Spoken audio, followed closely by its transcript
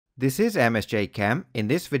This is MSJ Chem. In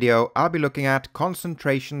this video, I'll be looking at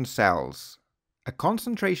concentration cells. A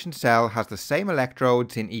concentration cell has the same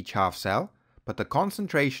electrodes in each half cell, but the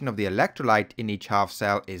concentration of the electrolyte in each half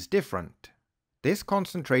cell is different. This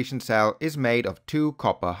concentration cell is made of two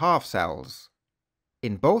copper half cells.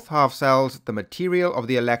 In both half cells, the material of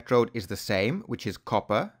the electrode is the same, which is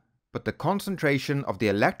copper, but the concentration of the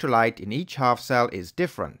electrolyte in each half cell is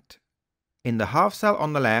different. In the half cell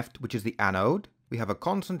on the left, which is the anode, we have a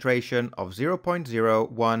concentration of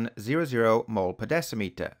 0.0100 mole per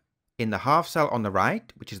decimeter. In the half cell on the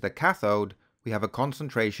right, which is the cathode, we have a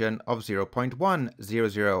concentration of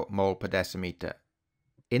 0.100 mole per decimeter.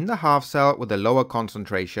 In the half cell with a lower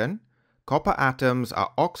concentration, copper atoms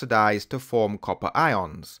are oxidized to form copper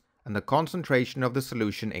ions, and the concentration of the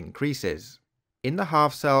solution increases. In the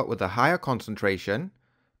half cell with a higher concentration,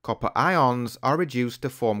 copper ions are reduced to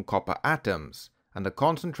form copper atoms, and the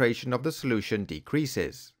concentration of the solution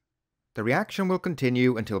decreases. The reaction will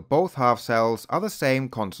continue until both half cells are the same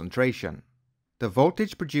concentration. The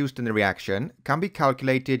voltage produced in the reaction can be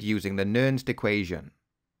calculated using the Nernst equation.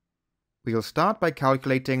 We will start by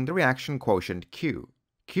calculating the reaction quotient Q.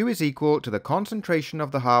 Q is equal to the concentration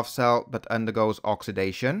of the half cell that undergoes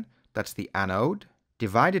oxidation, that's the anode,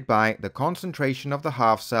 divided by the concentration of the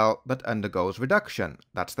half cell that undergoes reduction,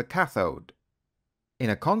 that's the cathode. In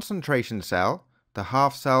a concentration cell, the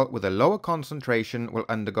half cell with a lower concentration will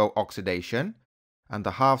undergo oxidation, and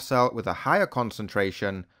the half cell with a higher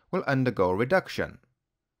concentration will undergo reduction.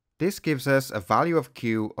 This gives us a value of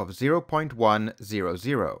Q of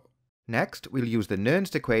 0.100. Next, we'll use the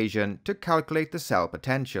Nernst equation to calculate the cell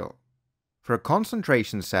potential. For a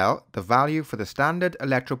concentration cell, the value for the standard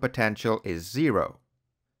electropotential is 0.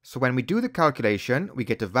 So when we do the calculation, we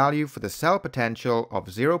get a value for the cell potential of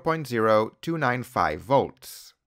 0.0295 volts.